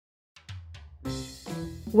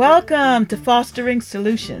Welcome to Fostering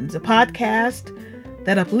Solutions, a podcast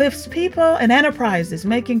that uplifts people and enterprises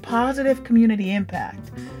making positive community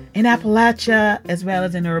impact in Appalachia as well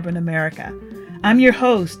as in urban America. I'm your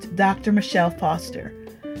host, Dr. Michelle Foster.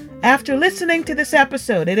 After listening to this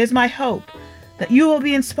episode, it is my hope that you will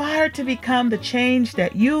be inspired to become the change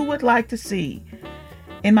that you would like to see.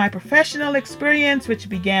 In my professional experience, which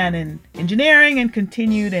began in engineering and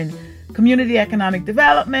continued in community economic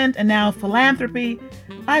development and now philanthropy,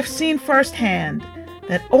 I've seen firsthand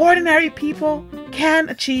that ordinary people can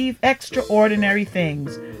achieve extraordinary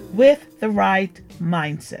things with the right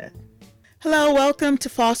mindset. Hello, welcome to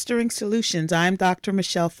Fostering Solutions. I'm Dr.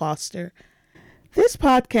 Michelle Foster. This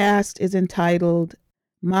podcast is entitled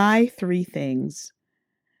My Three Things.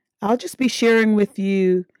 I'll just be sharing with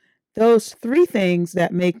you those three things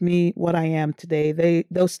that make me what I am today.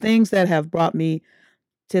 Those things that have brought me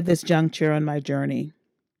to this juncture on my journey.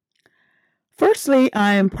 Firstly,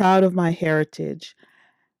 I am proud of my heritage.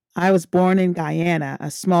 I was born in Guyana,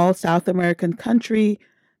 a small South American country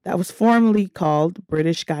that was formerly called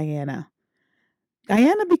British Guyana.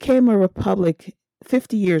 Guyana became a republic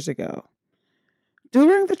 50 years ago.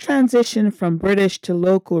 During the transition from British to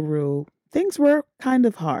local rule, things were kind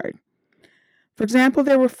of hard. For example,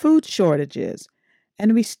 there were food shortages,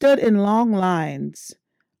 and we stood in long lines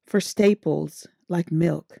for staples like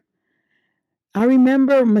milk. I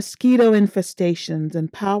remember mosquito infestations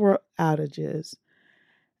and power outages.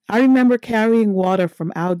 I remember carrying water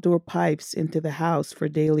from outdoor pipes into the house for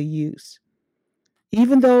daily use,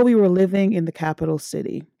 even though we were living in the capital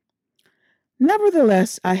city.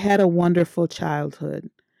 Nevertheless, I had a wonderful childhood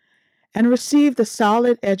and received a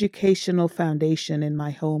solid educational foundation in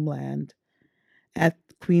my homeland at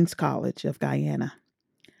Queen's College of Guyana.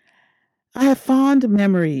 I have fond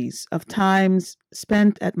memories of times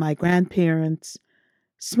spent at my grandparents'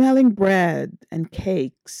 smelling bread and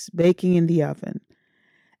cakes baking in the oven,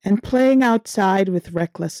 and playing outside with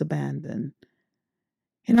reckless abandon.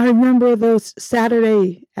 And I remember those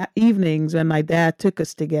Saturday evenings when my dad took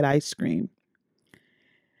us to get ice cream.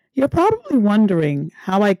 You're probably wondering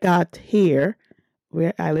how I got here,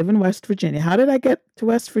 where I live in West Virginia. How did I get to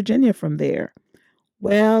West Virginia from there?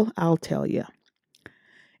 Well, I'll tell you.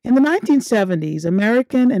 In the 1970s,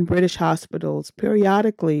 American and British hospitals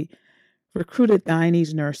periodically recruited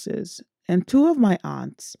Guyanese nurses, and two of my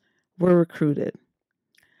aunts were recruited.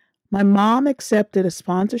 My mom accepted a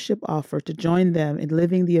sponsorship offer to join them in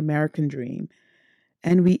living the American dream,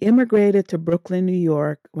 and we immigrated to Brooklyn, New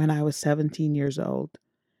York when I was 17 years old.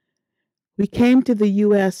 We came to the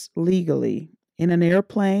U.S. legally in an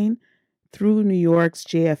airplane through New York's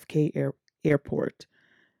JFK Airport.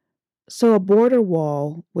 So a border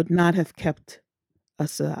wall would not have kept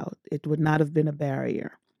us out. It would not have been a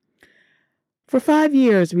barrier. For 5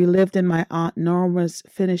 years, we lived in my Aunt Norma's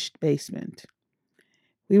finished basement.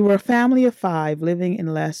 We were a family of 5 living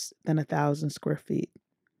in less than 1,000 square feet.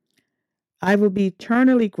 I will be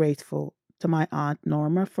eternally grateful to my Aunt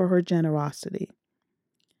Norma for her generosity.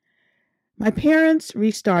 My parents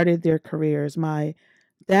restarted their careers. My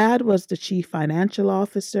dad was the chief financial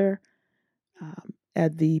officer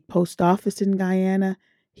at the post office in Guyana.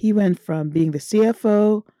 He went from being the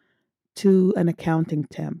CFO to an accounting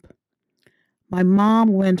temp. My mom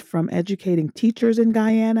went from educating teachers in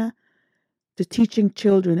Guyana to teaching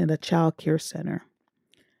children in a child care center.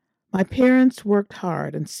 My parents worked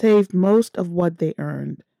hard and saved most of what they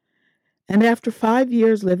earned. And after 5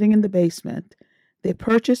 years living in the basement, they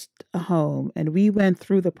purchased a home, and we went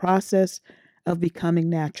through the process of becoming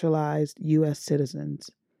naturalized U.S. citizens.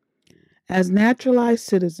 As naturalized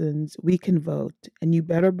citizens, we can vote, and you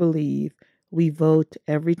better believe we vote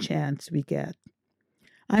every chance we get.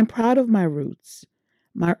 I'm proud of my roots.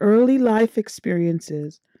 My early life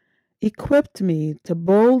experiences equipped me to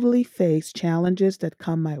boldly face challenges that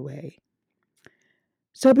come my way.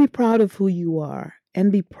 So be proud of who you are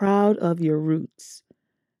and be proud of your roots.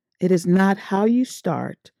 It is not how you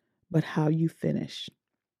start, but how you finish.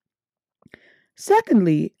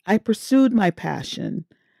 Secondly, I pursued my passion.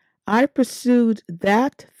 I pursued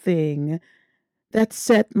that thing that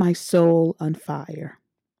set my soul on fire.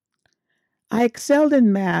 I excelled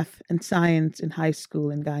in math and science in high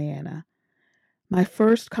school in Guyana. My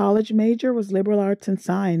first college major was liberal arts and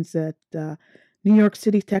science at New York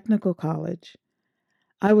City Technical College.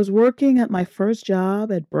 I was working at my first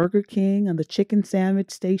job at Burger King on the chicken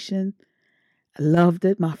sandwich station. I loved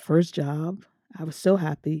it, my first job. I was so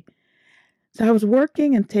happy. So I was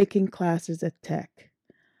working and taking classes at Tech.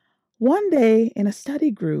 One day in a study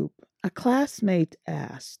group, a classmate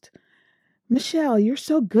asked, "Michelle, you're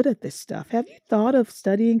so good at this stuff. Have you thought of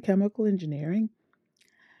studying chemical engineering?"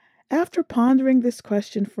 After pondering this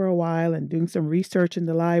question for a while and doing some research in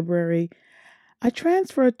the library, I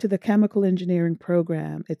transferred to the chemical engineering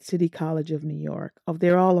program at City College of New York.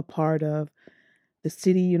 They're all a part of the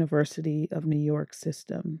City University of New York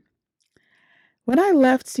system. When I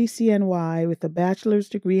left CCNY with a bachelor's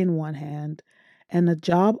degree in one hand and a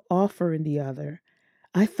job offer in the other,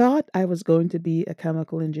 I thought I was going to be a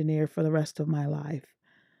chemical engineer for the rest of my life.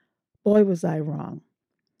 Boy, was I wrong.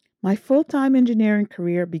 My full time engineering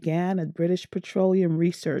career began at British Petroleum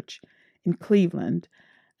Research in Cleveland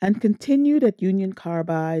and continued at Union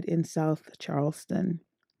Carbide in South Charleston.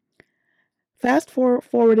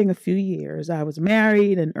 Forwarding a few years, I was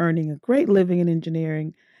married and earning a great living in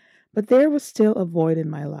engineering, but there was still a void in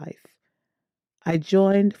my life. I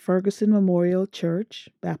joined Ferguson Memorial Church,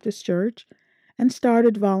 Baptist Church, and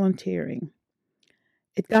started volunteering.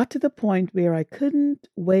 It got to the point where I couldn't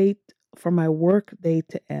wait for my work day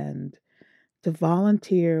to end to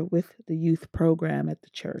volunteer with the youth program at the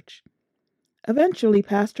church. Eventually,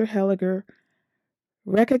 Pastor Helliger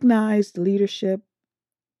recognized leadership,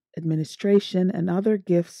 administration, and other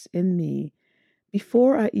gifts in me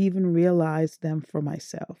before I even realized them for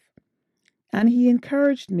myself. And he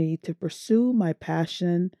encouraged me to pursue my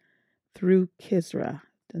passion through KISRA,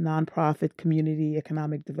 the nonprofit community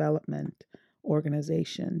economic development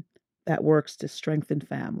organization that works to strengthen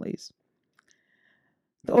families.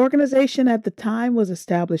 The organization at the time was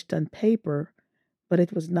established on paper, but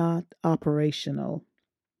it was not operational.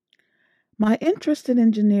 My interest in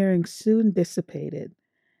engineering soon dissipated,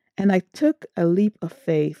 and I took a leap of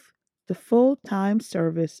faith to full-time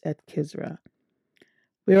service at KISRA,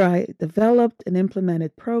 where I developed and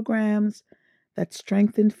implemented programs that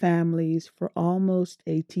strengthened families for almost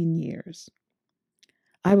 18 years.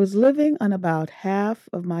 I was living on about half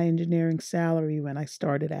of my engineering salary when I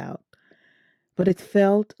started out, but it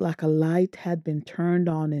felt like a light had been turned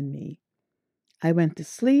on in me. I went to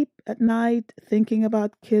sleep at night thinking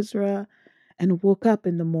about KISRA and woke up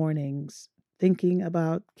in the mornings thinking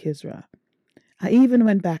about KISRA. I even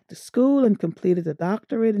went back to school and completed a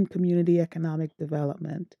doctorate in community economic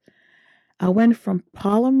development. I went from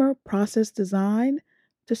polymer process design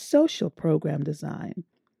to social program design,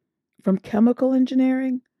 from chemical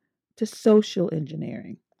engineering to social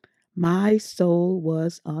engineering. My soul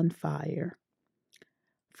was on fire.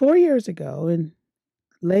 4 years ago, in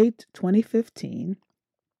late 2015,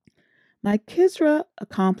 my KISRA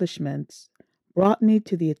accomplishments brought me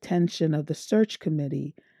to the attention of the search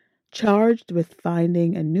committee charged with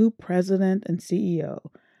finding a new president and CEO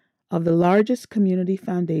of the largest community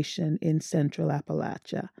foundation in Central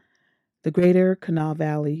Appalachia, the Greater Kanawha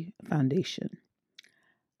Valley Foundation.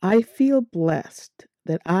 I feel blessed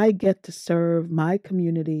that I get to serve my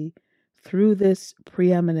community through this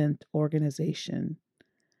preeminent organization.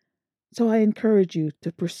 So I encourage you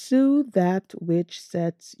to pursue that which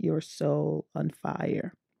sets your soul on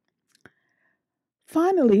fire.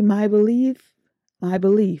 Finally, my belief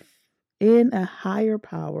in a higher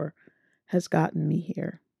power has gotten me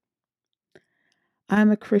here.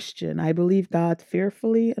 I'm a Christian. I believe God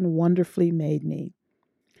fearfully and wonderfully made me.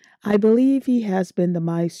 I believe He has been the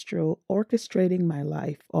maestro orchestrating my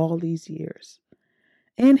life all these years.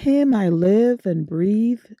 In Him I live and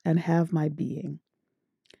breathe and have my being.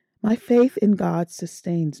 My faith in God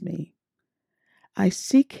sustains me. I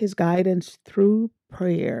seek His guidance through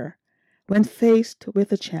prayer when faced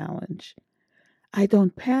with a challenge. I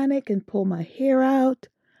don't panic and pull my hair out.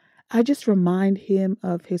 I just remind Him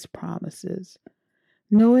of His promises,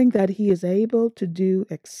 knowing that He is able to do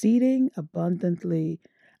exceeding abundantly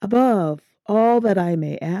above all that I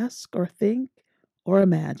may ask or think or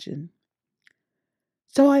imagine.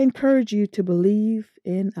 So I encourage you to believe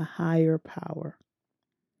in a higher power.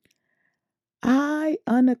 I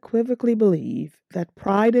unequivocally believe that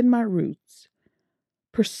pride in my roots,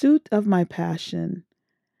 pursuit of my passion,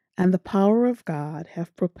 and the power of God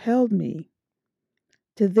have propelled me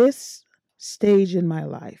to this stage in my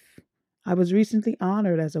life. I was recently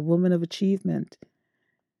honored as a Woman of Achievement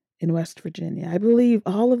in West Virginia. I believe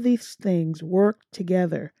all of these things work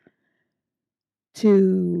together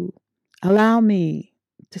to allow me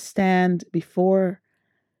to stand before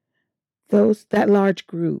that large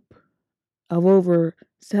group of over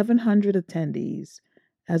 700 attendees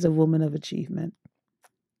as a Woman of Achievement.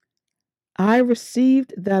 I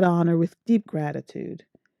received that honor with deep gratitude.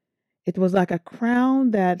 It was like a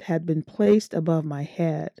crown that had been placed above my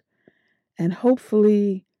head, and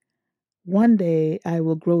hopefully one day I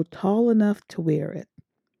will grow tall enough to wear it,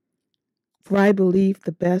 for I believe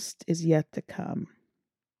the best is yet to come.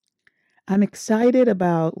 I'm excited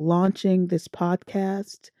about launching this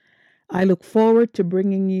podcast. I look forward to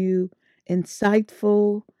bringing you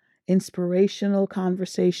insightful, inspirational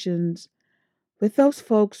conversations with those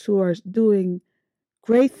folks who are doing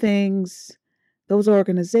great things, those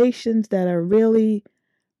organizations that are really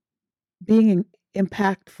being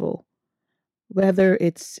impactful, whether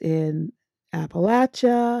it's in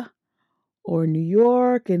Appalachia or New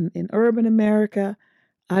York and in urban America.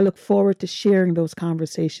 I look forward to sharing those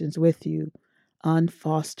conversations with you on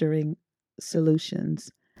Fostering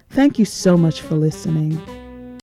Solutions. Thank you so much for listening.